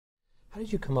How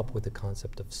did you come up with the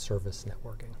concept of service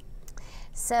networking?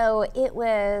 So it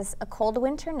was a cold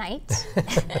winter night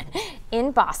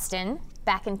in Boston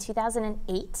back in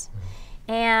 2008.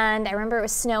 And I remember it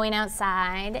was snowing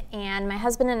outside, and my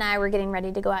husband and I were getting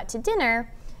ready to go out to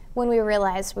dinner when we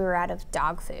realized we were out of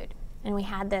dog food. And we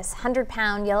had this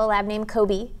 100-pound yellow lab named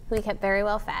Kobe, who we kept very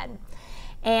well fed.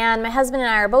 And my husband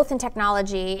and I are both in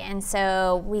technology, and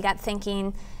so we got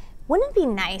thinking, wouldn't it be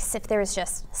nice if there was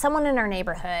just someone in our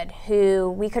neighborhood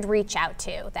who we could reach out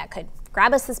to that could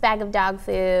grab us this bag of dog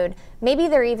food? Maybe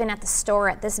they're even at the store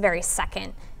at this very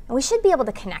second, and we should be able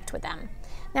to connect with them.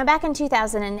 Now, back in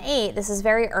 2008, this is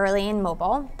very early in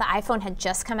mobile. The iPhone had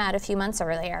just come out a few months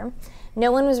earlier.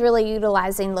 No one was really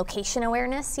utilizing location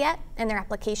awareness yet in their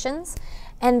applications.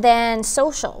 And then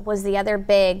social was the other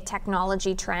big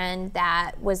technology trend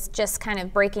that was just kind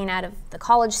of breaking out of the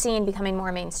college scene, becoming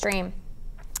more mainstream.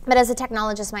 But as a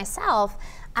technologist myself,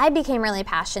 I became really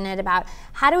passionate about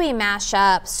how do we mash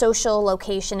up social,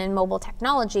 location, and mobile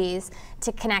technologies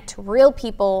to connect real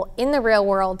people in the real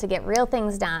world to get real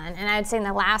things done. And I'd say in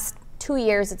the last 2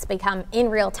 years, it's become in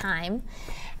real time.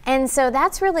 And so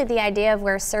that's really the idea of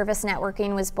where service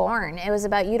networking was born. It was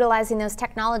about utilizing those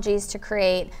technologies to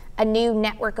create a new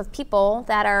network of people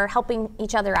that are helping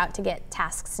each other out to get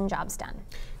tasks and jobs done.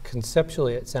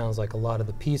 Conceptually, it sounds like a lot of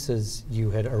the pieces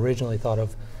you had originally thought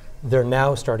of, they're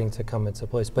now starting to come into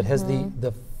place. But has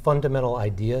the fundamental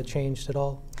idea changed at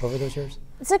all over those years?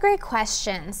 It's a great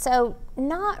question. So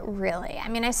not really. I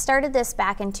mean, I started this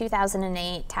back in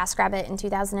 2008, TaskRabbit in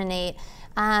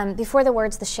 2008, before the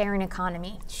words the sharing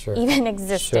economy even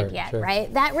existed yet,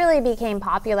 right? That really became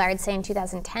popular, I'd say, in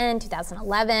 2010,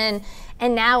 2011,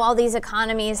 and now all these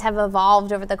economies have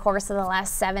evolved over the course of the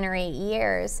last 7 or 8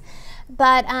 years.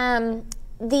 But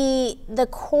the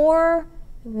core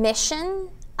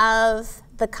mission of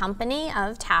the company,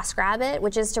 of TaskRabbit,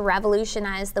 which is to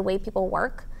revolutionize the way people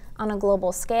work on a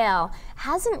global scale,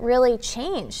 hasn't really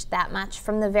changed that much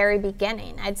from the very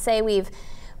beginning. I'd say we've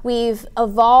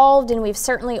evolved, and we've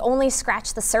certainly only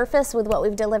scratched the surface with what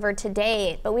we've delivered to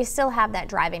date, but we still have that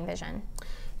driving vision.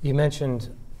 You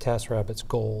mentioned TaskRabbit's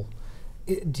goal.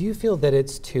 Do you feel that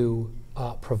it's to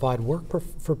provide work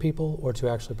for people, or to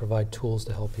actually provide tools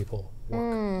to help people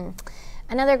work?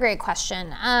 Another great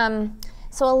question.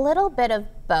 So a little bit of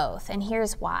both, and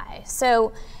here's why.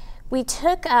 So we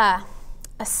took a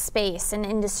space, an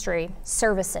industry,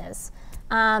 services,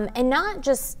 and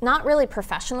not really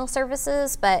professional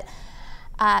services, but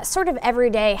sort of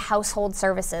everyday household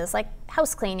services like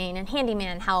house cleaning and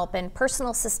handyman help and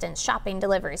personal assistance, shopping,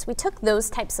 deliveries. We took those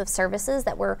types of services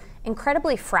that were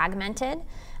incredibly fragmented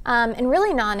and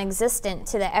really non-existent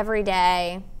to the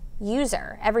everyday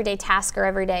user, everyday tasker,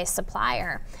 everyday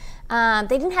supplier.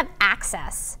 They didn't have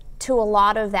access to a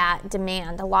lot of that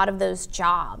demand, a lot of those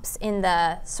jobs in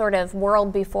the sort of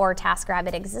world before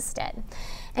TaskRabbit existed.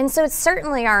 And so it's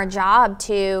certainly our job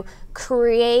to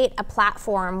create a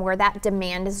platform where that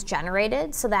demand is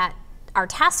generated so that our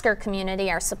tasker community,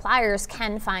 our suppliers,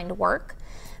 can find work.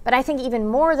 But I think even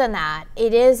more than that,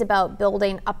 it is about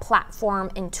building a platform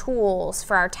and tools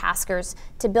for our taskers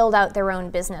to build out their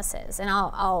own businesses. And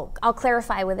I'll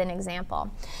clarify with an example.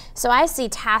 So I see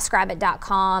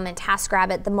TaskRabbit.com and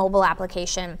TaskRabbit, the mobile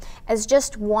application, as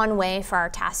just one way for our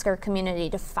tasker community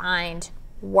to find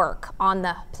work on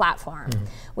the platform.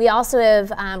 We also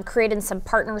have created some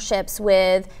partnerships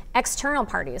with external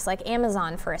parties like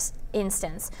Amazon, for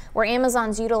instance, where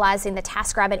Amazon's utilizing the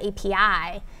TaskRabbit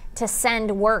API to send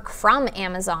work from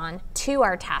Amazon to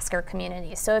our tasker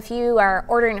community. So if you are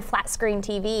ordering a flat screen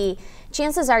TV,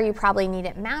 chances are you probably need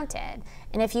it mounted.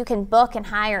 And if you can book and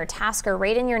hire a tasker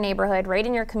right in your neighborhood, right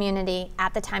in your community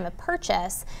at the time of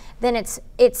purchase, then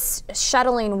it's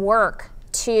shuttling work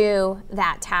to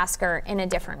that tasker in a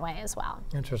different way as well.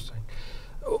 Interesting.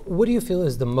 What do you feel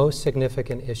is the most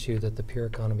significant issue that the peer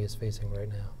economy is facing right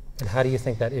now? And how do you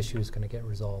think that issue is going to get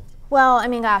resolved? Well, I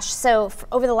mean, gosh, so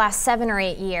over the last 7 or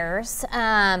 8 years,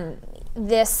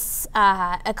 this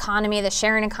economy, the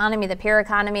sharing economy, the peer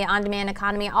economy, on-demand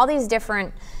economy, all these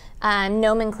different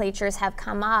nomenclatures have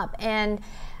come up. And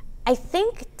I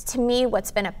think, to me, what's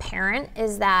been apparent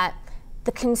is that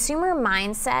the consumer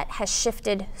mindset has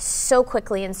shifted so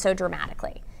quickly and so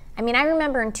dramatically. I mean, I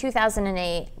remember in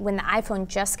 2008, when the iPhone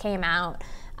just came out,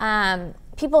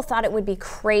 people thought it would be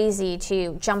crazy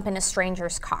to jump in a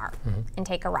stranger's car and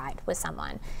take a ride with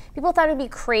someone. People thought it would be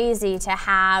crazy to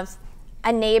have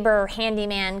a neighbor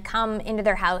handyman come into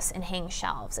their house and hang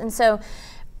shelves. And so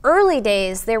early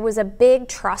days, there was a big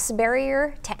trust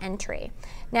barrier to entry.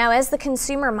 Now, as the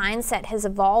consumer mindset has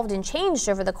evolved and changed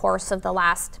over the course of the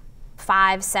last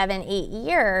 5, 7, 8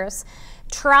 years,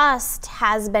 trust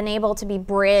has been able to be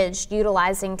bridged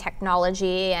utilizing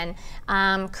technology, and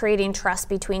creating trust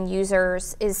between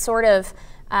users is sort of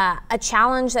a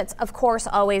challenge that's of course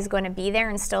always going to be there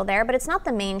and still there, but it's not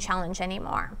the main challenge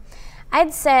anymore.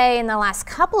 I'd say in the last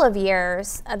couple of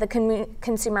years, the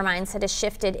consumer mindset has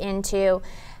shifted into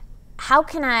how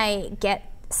can I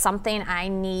get something I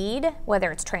need,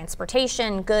 whether it's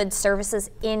transportation, goods, services,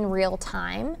 in real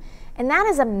time. And that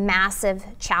is a massive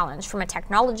challenge from a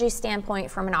technology standpoint,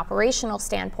 from an operational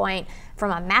standpoint,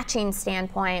 from a matching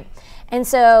standpoint. And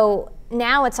so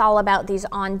now it's all about these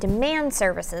on-demand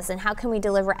services and how can we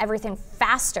deliver everything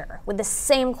faster with the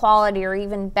same quality or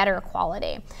even better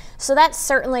quality. So that's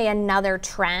certainly another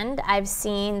trend I've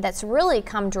seen that's really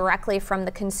come directly from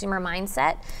the consumer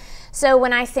mindset. So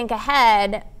when I think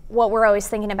ahead, what we're always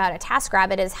thinking about at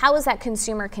TaskRabbit is how is that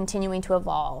consumer continuing to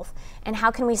evolve, and how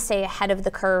can we stay ahead of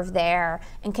the curve there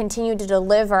and continue to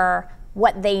deliver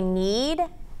what they need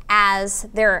as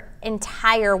their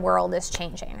entire world is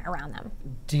changing around them.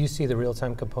 Do you see the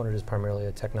real-time component as primarily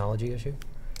a technology issue?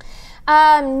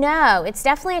 No, it's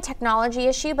definitely a technology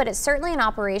issue, but it's certainly an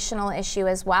operational issue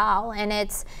as well. And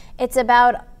it's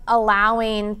about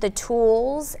allowing the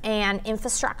tools and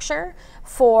infrastructure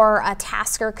for a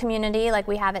tasker community like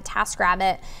we have at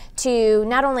TaskRabbit to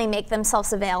not only make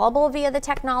themselves available via the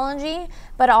technology,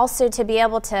 but also to be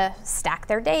able to stack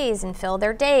their days and fill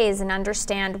their days and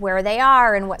understand where they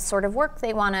are and what sort of work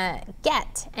they want to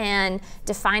get, and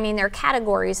defining their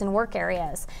categories and work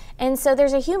areas. And so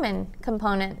there's a human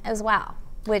component as well,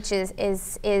 which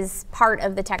is part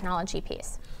of the technology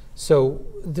piece. So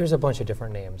there's a bunch of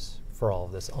different names for all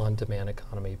of this: on-demand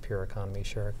economy, pure economy,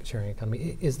 sharing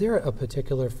economy. Is there a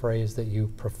particular phrase that you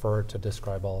prefer to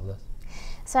describe all of this?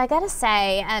 So I gotta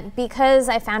say, because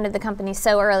I founded the company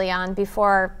so early on,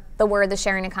 before the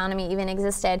sharing economy even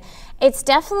existed, it's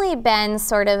definitely been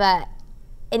sort of an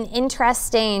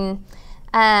interesting,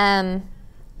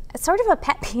 sort of a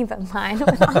pet peeve of mine.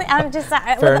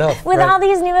 With all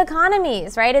these new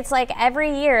economies, right? It's like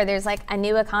every year there's like a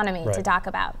new economy to talk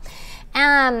about.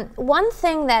 One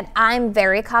thing that I'm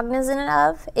very cognizant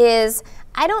of is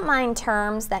I don't mind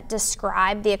terms that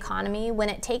describe the economy when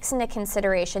it takes into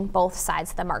consideration both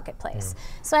sides of the marketplace.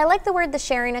 So I like the word the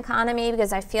sharing economy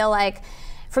because I feel like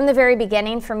from the very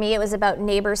beginning, for me, it was about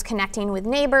neighbors connecting with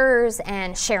neighbors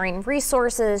and sharing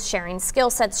resources, sharing skill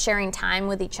sets, sharing time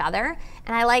with each other,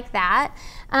 and I like that.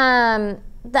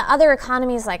 The other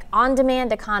economies, like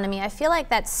on-demand economy, I feel like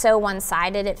that's so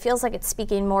one-sided. It feels like it's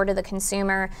speaking more to the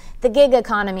consumer. The gig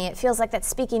economy, it feels like that's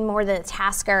speaking more to the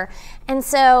tasker. And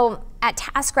so at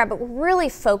TaskRabbit, we're really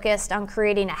focused on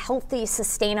creating a healthy,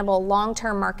 sustainable,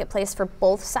 long-term marketplace for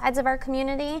both sides of our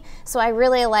community. So I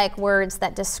really like words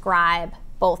that describe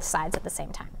both sides at the same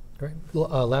time. Great.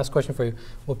 Last question for you.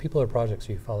 What people or projects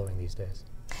are you following these days?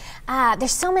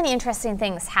 There's so many interesting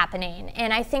things happening,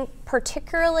 and I think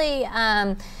particularly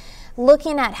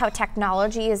looking at how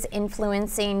technology is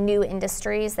influencing new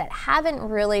industries that haven't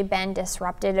really been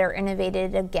disrupted or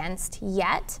innovated against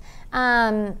yet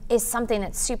is something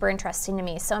that's super interesting to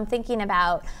me. So I'm thinking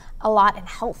about a lot in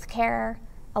healthcare,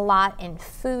 a lot in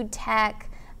food tech,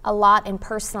 a lot in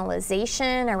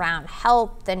personalization around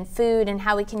health and food, and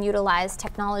how we can utilize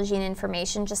technology and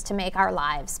information just to make our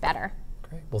lives better.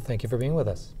 Great. Well, thank you for being with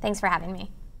us. Thanks for having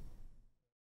me.